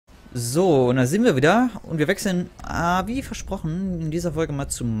So, und da sind wir wieder. Und wir wechseln, wie versprochen, in dieser Folge mal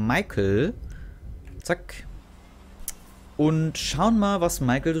zu Michael. Zack. Und schauen mal, was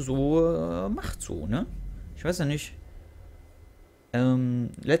Michael so macht, so, ne? Ich weiß ja nicht.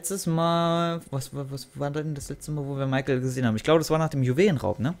 Letztes Mal, was war denn das letzte Mal, wo wir Michael gesehen haben? Ich glaube, das war nach dem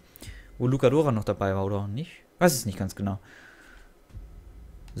Juwelenraub, ne? Wo Lucadora noch dabei war, oder nicht? Weiß es nicht ganz genau.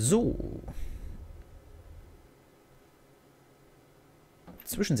 So.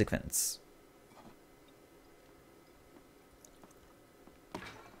 Zwischensequenz.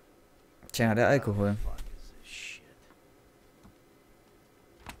 Tja, der Alkohol. Is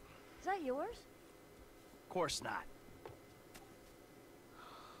that yours? Of course not.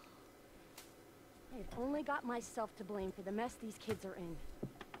 I've only got myself to blame for the mess these kids are in.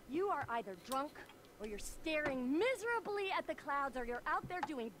 You are either drunk, or you're staring miserably at the clouds, or you're out there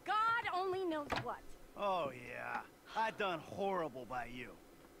doing God only knows what. Oh yeah, I done horrible by you.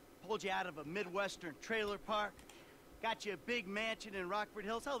 Pulled you out of a Midwestern trailer park, got you a big mansion in Rockford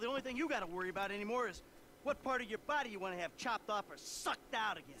Hills. Hell, the only thing you gotta worry about anymore is what part of your body you want to have chopped off or sucked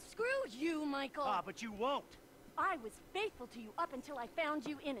out again. Screw you, Michael. Ah, but you won't. I was faithful to you up until I found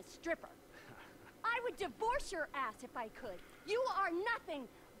you in a stripper. I would divorce your ass if I could. You are nothing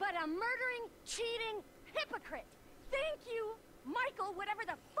but a murdering, cheating hypocrite. Thank you, Michael, whatever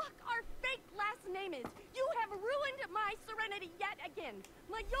the fuck our fake last name is. You have ruined my serenity yet again.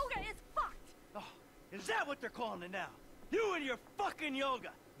 My yoga is fucked. Oh, is that what they're calling it now? You and your fucking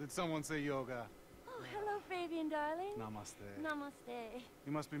yoga. Did someone say yoga? Oh, hello, Fabian, darling. Namaste. Namaste.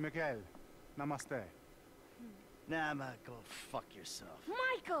 You must be Mikael. Namaste. Nah, man, go fuck yourself.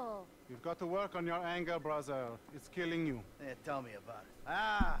 Michael! You've got to work on your anger, brother. It's killing you. Yeah, tell me about it.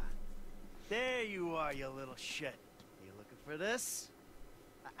 Ah, there you are, you little shit. You looking for this?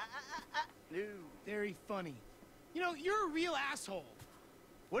 No. Very funny. You know, you're a real asshole.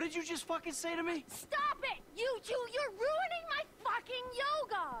 What did you just fucking say to me? Stop it! You two, you're ruining my fucking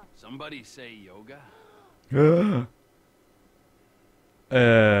yoga! Somebody say yoga?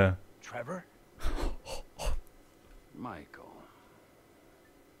 Trevor? Michael.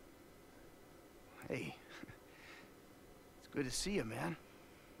 Hey. It's good to see you, man.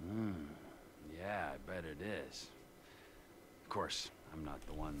 Yeah, I bet it is. Of course, I'm not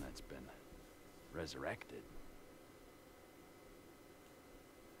the one that's been resurrected.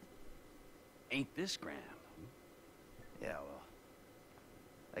 Ain't this grand? Yeah, well,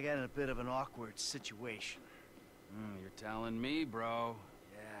 I got in a bit of an awkward situation. You're telling me, bro.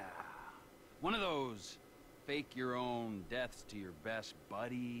 Yeah. One of those fake your own deaths to your best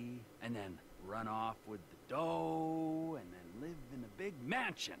buddy, and then run off with the dough, and then live in a big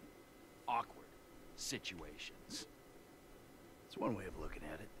mansion. Awkward situations. It's one way of looking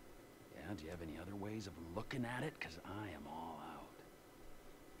at it. Yeah, do you have any other ways of looking at it? Because I am all out.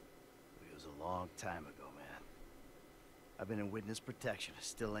 It was a long time ago, man. I've been in witness protection. I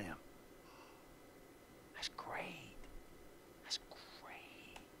still am. That's great. That's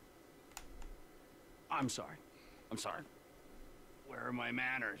great. I'm sorry. I'm sorry. Where are my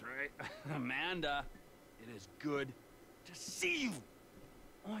manners, right? Amanda, it is good to see you.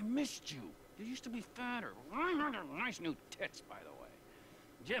 Oh, I missed you. You used to be fatter. Nice new tits, by the way.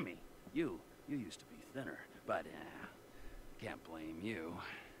 Jimmy, you used to be thinner, but can't blame you.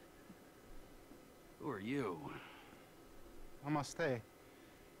 Who are you? Namaste.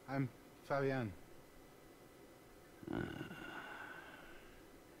 I'm Fabian.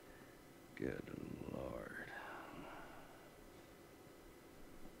 Good Lord.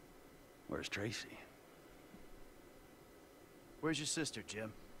 Where's Tracy? Where's your sister,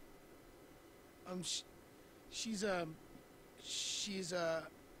 Jim? She's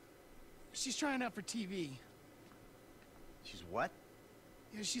trying out for TV. She's what?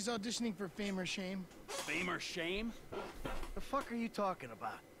 Yeah, she's auditioning for Fame or Shame. Fame or shame? The fuck are you talking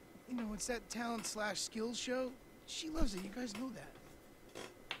about? You know, it's that talent/skills show. She loves it. You guys know that.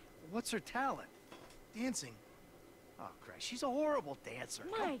 What's her talent? Dancing. Oh, Christ, she's a horrible dancer.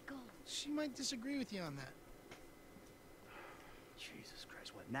 Michael! She might disagree with you on that. Jesus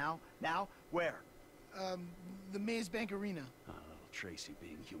Christ, what, now? Now? Where? The Maze Bank Arena. Oh, little Tracy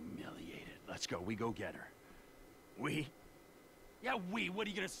being humiliated. Let's go. We go get her. We? Yeah, we. What, are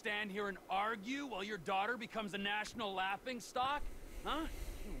you gonna stand here and argue while your daughter becomes a national laughingstock? Huh?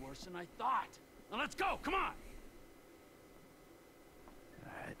 You're worse than I thought. Now let's go. Come on.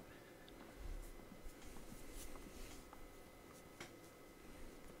 Alright.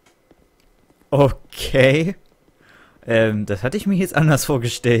 Okay. Das hatte ich mir jetzt anders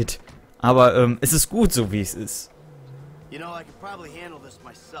vorgestellt. Aber es ist gut, so wie es ist. You know, I could probably handle this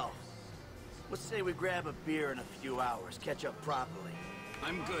myself. Let's say we grab a beer in a few hours, catch up properly.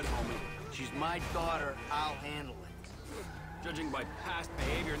 I'm good, homie. She's my daughter. I'll handle it. Judging by past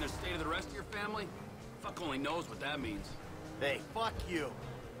behavior and the state of the rest of your family, fuck only knows what that means. Hey, fuck you.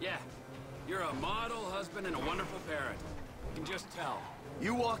 Yeah, you're a model husband and a wonderful parent. You can just tell.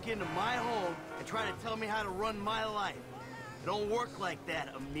 You walk into my home and try to tell me how to run my life. It don't work like that,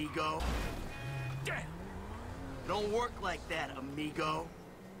 amigo. Damn! It don't work like that, amigo.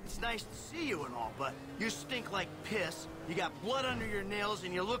 It's nice to see you and all, but you stink like piss, you got blood under your nails,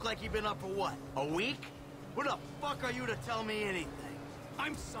 and you look like you've been up for what, a week? Who the fuck are you to tell me anything?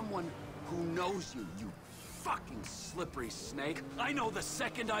 I'm someone who knows you, you fucking slippery snake. I know the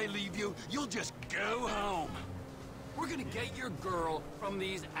second I leave you, you'll just go home. We're gonna get your girl from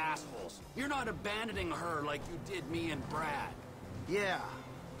these assholes. You're not abandoning her like you did me and Brad. Yeah,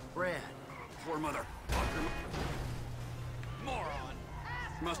 Brad. Poor motherfucker. Moron.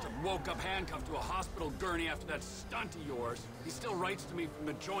 He must have woke up handcuffed to a hospital gurney after that stunt of yours. He still writes to me from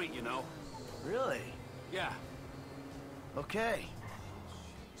the joint, you know. Really? Yeah. Okay.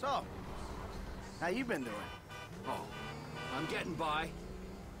 So, how you been doing? Oh, I'm getting by.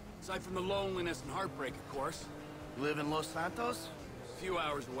 Aside from the loneliness and heartbreak, of course. You live in Los Santos? A few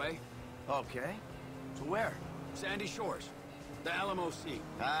hours away. Okay. So where? Sandy Shores. The Alamo Sea.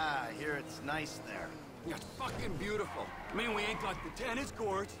 Ah, I hear it's nice there. Yeah, it's fucking beautiful. I mean, we ain't got the tennis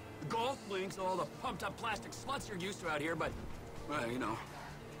courts, the golf links, all the pumped-up plastic sluts you're used to out here, but, well, you know,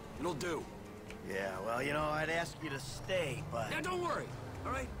 it'll do. Yeah, well, you know, I'd ask you to stay, but... Yeah, don't worry,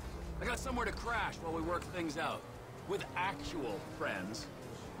 all right? I got somewhere to crash while we work things out. With actual friends.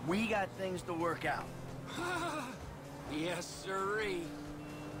 We got things to work out. Yes, sirree.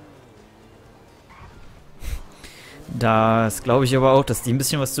 Das glaube ich aber auch, dass die ein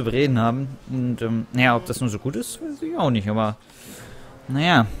bisschen was zu bereden haben. Und, naja, ob das nur so gut ist, weiß ich auch nicht. Aber,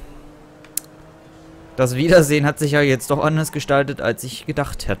 naja. Das Wiedersehen hat sich ja jetzt doch anders gestaltet, als ich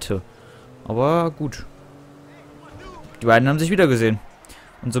gedacht hätte. Aber gut. Die beiden haben sich wiedergesehen.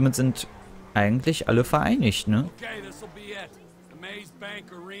 Und somit sind eigentlich alle vereinigt, ne? Okay, this'll be it. The Maze Bank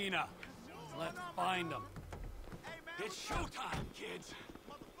Arena. Let's find them. It's showtime, kids.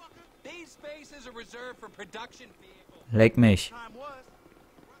 These spaces are reserved for production vehicles. Leck mich.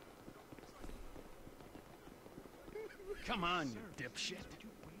 Come on, you dipshit.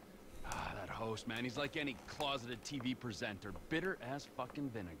 Ah, that host, man, he's like any closeted TV presenter. Bitter as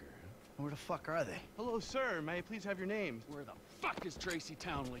fucking vinegar. Where the fuck are they? Hello, sir. May I please have your name? Where the fuck is Tracy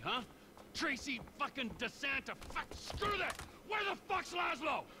Townley, huh? Tracy fucking DeSanta. Fuck, screw that! Where the fuck's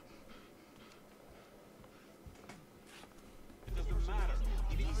Laszlo? It doesn't matter.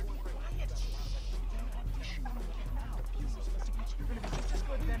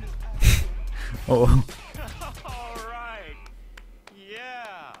 Oh. All right.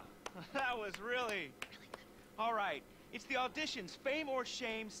 Yeah. That was really... All right. It's the auditions, Fame or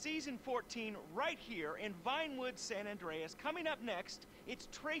Shame, Season 14, right here in Vinewood, San Andreas. Coming up next, it's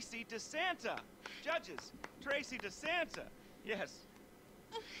Tracy DeSanta. Judges, Tracy DeSanta. Yes.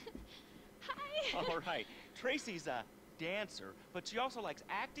 Hi. All right. Tracy's a dancer, but she also likes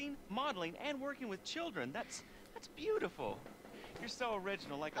acting, modeling, and working with children. That's beautiful. You're so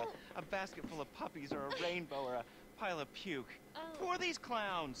original, like a basket full of puppies or a rainbow or a pile of puke. Who are these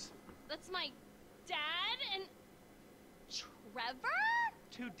clowns? That's my dad and Trevor?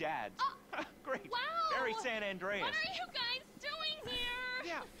 Two dads. Great. Wow. Very San Andreas. What are you guys doing here?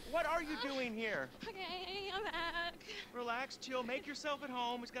 Yeah, what are you doing here? Okay, I'm back. Relax, chill, make yourself at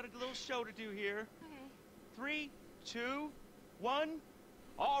home. He's got a little show to do here. Okay. 3, 2, 1.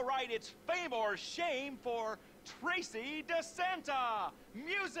 All right, it's Fame or Shame for Tracy DeSanta.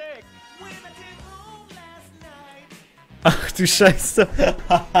 Music! Ach du Scheiße.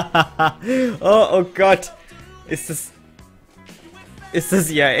 Oh Gott. Ist das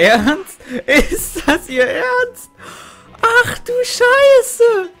ihr Ernst? Ist das ihr Ernst? Ach du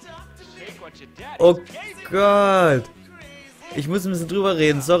Scheiße. Oh Gott. Ich muss ein bisschen drüber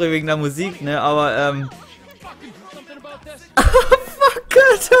reden. Sorry wegen der Musik, ne? Aber, fuck,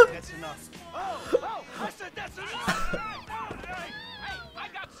 Alter. That's enough. Oh, I said that's enough! Hey, I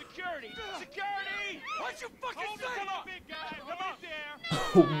got security! Security! What'd you fucking say? Come on, big guy, come out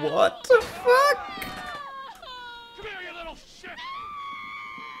there! What the fuck? Come here, you little shit!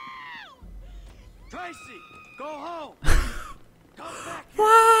 Tracy, go home! Come back here!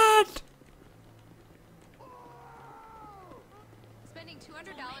 What? Spending $200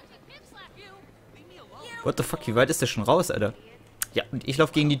 with him slap you. Leave me alone. What the fuck? Wie weit ist der schon raus, Alter? Ja, und ich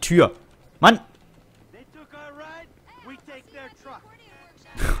lauf gegen die Tür. Mann! They took our ride, we take their truck.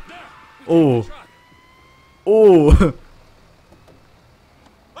 Oh. Oh.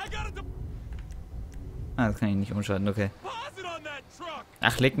 Ah, das kann ich nicht umschalten, okay. Pause it on that truck.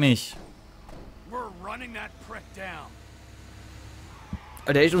 Ach, leck mich. We're running that prick down.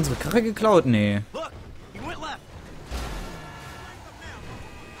 Hat der echt unsere Karre geklaut? Nee. Look, he went left.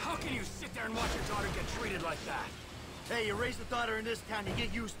 How can you sit there and watch your daughter get treated like that? Hey, you raise a daughter in this town, you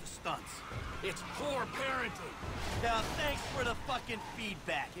get used to stunts. It's poor parenting. Now, thanks for the fucking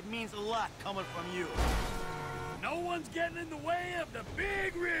feedback. It means a lot coming from you. No one's getting in the way of the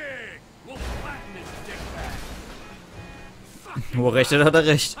big rig. We'll flatten this dickbag. Wo recht hat er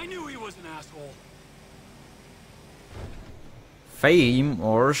recht. I knew he was an asshole. Fame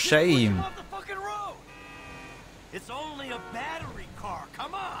or Just push him shame. off the fucking road. It's only a battery car.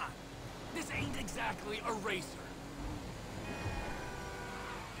 Come on. This ain't exactly a racer.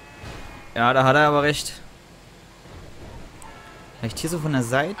 Ja, da hat er aber recht. Vielleicht hier so von der Son,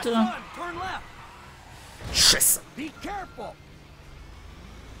 Seite? turn left. Scheiße. Be careful.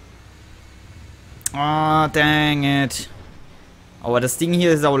 Oh, dang it. Aber das Ding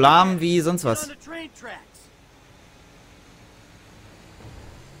hier ist auch lahm wie sonst Get was. on the train tracks.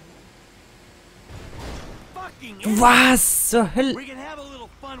 Fucking idiot. Was zur Hölle? We can have a little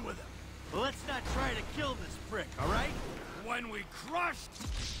fun with him. But let's not try to kill this prick, all right? When we crushed.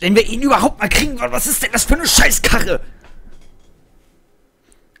 Wenn wir ihn überhaupt mal kriegen wollen, was ist denn das für eine Scheißkarre?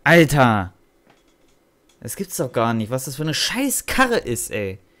 Alter. Das gibt's doch gar nicht, was das für eine Scheißkarre ist,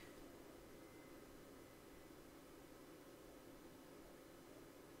 ey.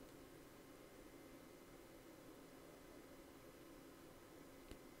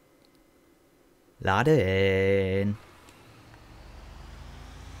 Laden.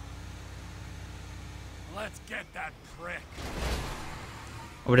 Let's get that prick.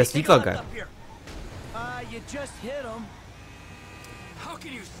 Aber das Lied Take a war left geil. up here. You just hit him. How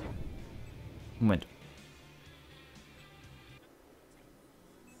can you see? Moment.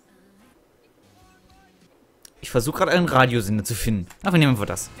 Ich versuche gerade einen Radiosender zu finden. Aber nehmen wir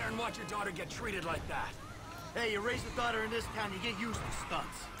das. There and watch your daughter get treated like that. Hey, you raise a daughter in this town, you get used to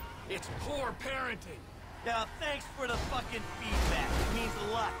stunts. It's poor parenting. Now, thanks for the fucking feedback. It means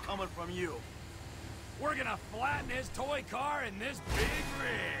a lot coming from you. We're gonna flatten his toy car in this big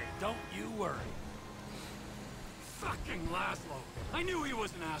rig. Don't you worry. Fucking Laszlo. I knew he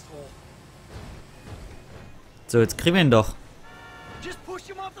was an asshole. So, jetzt kriegen wir ihn doch. Just push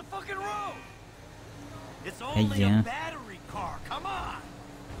him off the fucking road. It's only yeah. a battery car. Come on.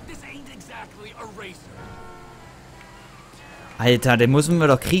 This ain't exactly a racer. Alter, den müssen wir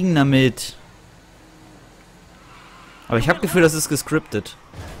doch kriegen damit. Aber ich habe Gefühl, das ist gescriptet.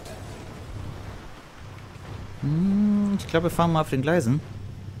 Ich glaube, wir fahren mal auf den Gleisen.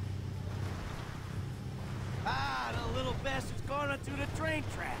 Ah, the little bastard's going onto the train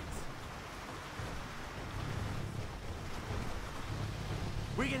tracks.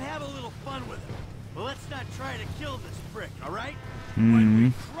 We can have a little fun with him. But let's not try to kill this prick, all right? When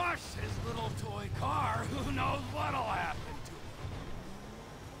we crush his little toy car, who knows what'll happen to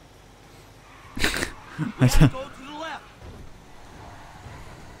him. We gotta go to the left.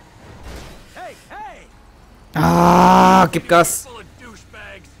 Hey, hey! Ah, gib Gas. Full of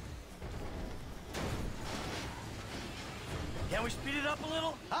douchebags. Can we speed it up a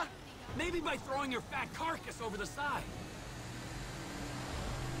little? Huh? Maybe by throwing your fat carcass over the side.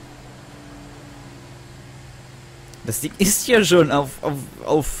 Das Ding ist ja schon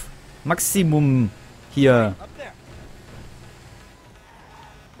auf Maximum hier. Up there.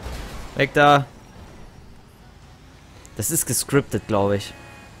 Weg da. Das ist gescriptet, glaube ich.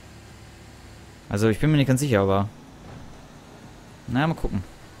 Also ich bin mir nicht ganz sicher, aber... Na, mal gucken.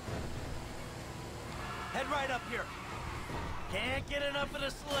 Head right up here. Can't get enough of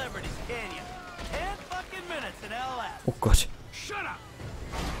the celebrities, can you? 10 fucking minutes in LS. Oh Gott. Shut up!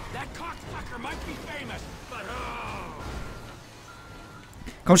 That cocksucker might be famous, but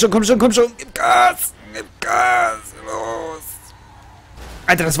Komm schon, komm schon, komm schon. Gib Gas. Gib Gas. Los.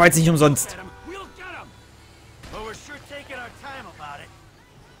 Alter, das war jetzt nicht umsonst. get him. We'll get him. Well, we're sure taking our time about it.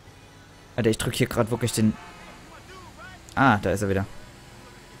 Alter, ich drücke hier gerade wirklich den... Ah, da ist er wieder.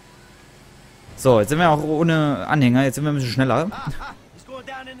 So, jetzt sind wir auch ohne Anhänger. Jetzt sind wir ein bisschen schneller. He's going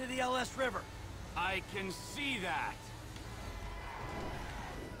down into the LS River. I can see that.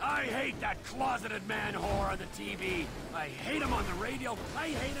 I hate that closeted man whore on the TV. I hate him on the radio. I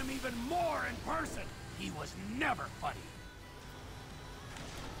hate him even more in person. He was never funny.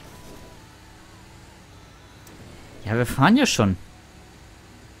 Ja, wir fahren ja schon.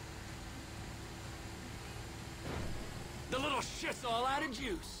 The little shit's all out of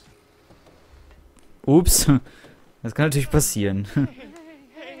juice. Ups. Das kann natürlich passieren.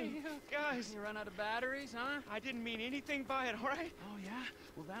 Hey, guys. run out of batteries, huh? I didn't mean anything by it, all right? Oh, yeah?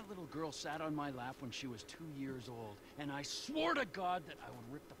 Well, that little girl sat on my lap when she was 2 years old, and I swore to God that I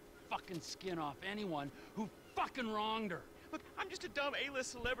would rip the fucking skin off anyone who fucking wronged her. Look, I'm just a dumb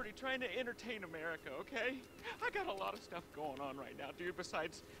A-list celebrity trying to entertain America, okay? I got a lot of stuff going on right now, dude,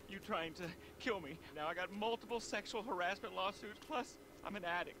 besides you trying to kill me. Now, I got multiple sexual harassment lawsuits, plus I'm an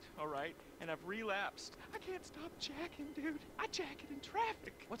addict, all right? And I've relapsed. I can't stop jacking, dude. I jack it in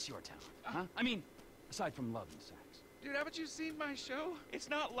traffic. What's your talent, huh? I mean, aside from love and sex. Dude, haven't you seen my show? It's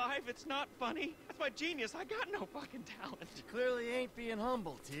not live, it's not funny. That's my genius. I got no fucking talent. You clearly ain't being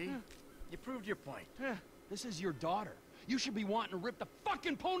humble, T. You proved your point. This is your daughter. You should be wanting to rip the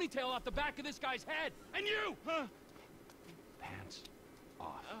fucking ponytail off the back of this guy's head. And you! Pants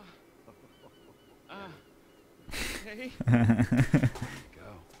off. Okay. There you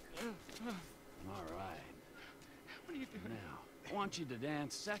go. All right. What are you doing? Now, I want you to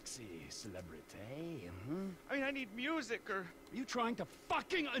dance sexy, celebrity. I mean, I need music or... Are you trying to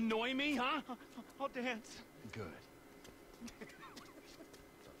fucking annoy me, huh? I'll dance. Good.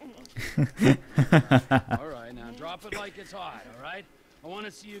 All right, now drop it like it's hot, all right? I want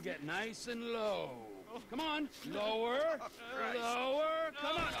to see you get nice and low. Come on, lower, lower,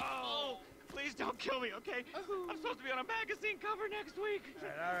 come on. Oh, please don't kill me, okay? I'm supposed to be on a magazine cover next week.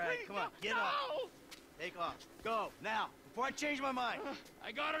 All right, Please, come on, no, get no. up. Take off. Go, now, before I change my mind.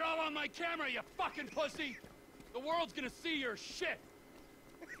 I got it all on my camera, you fucking pussy. The world's gonna see your shit.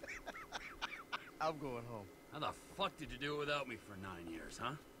 I'm going home. How the fuck did you do it without me for 9 years,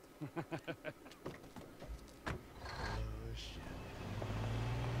 huh?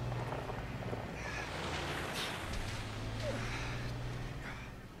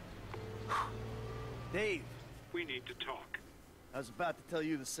 Dave, We need to talk. I was about to tell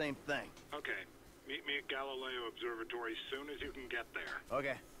you the same thing. Okay. Meet me at Galileo Observatory soon as you can get there.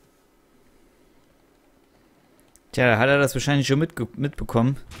 Okay. Tja, da hat er das wahrscheinlich schon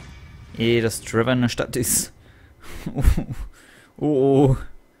mitbekommen. Ehe dass Trevor in der Stadt ist. Oh.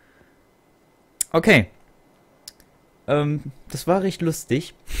 Okay. Das war recht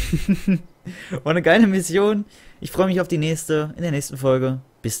lustig. War eine geile Mission. Ich freue mich auf die nächste, in der nächsten Folge.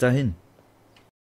 Bis dahin.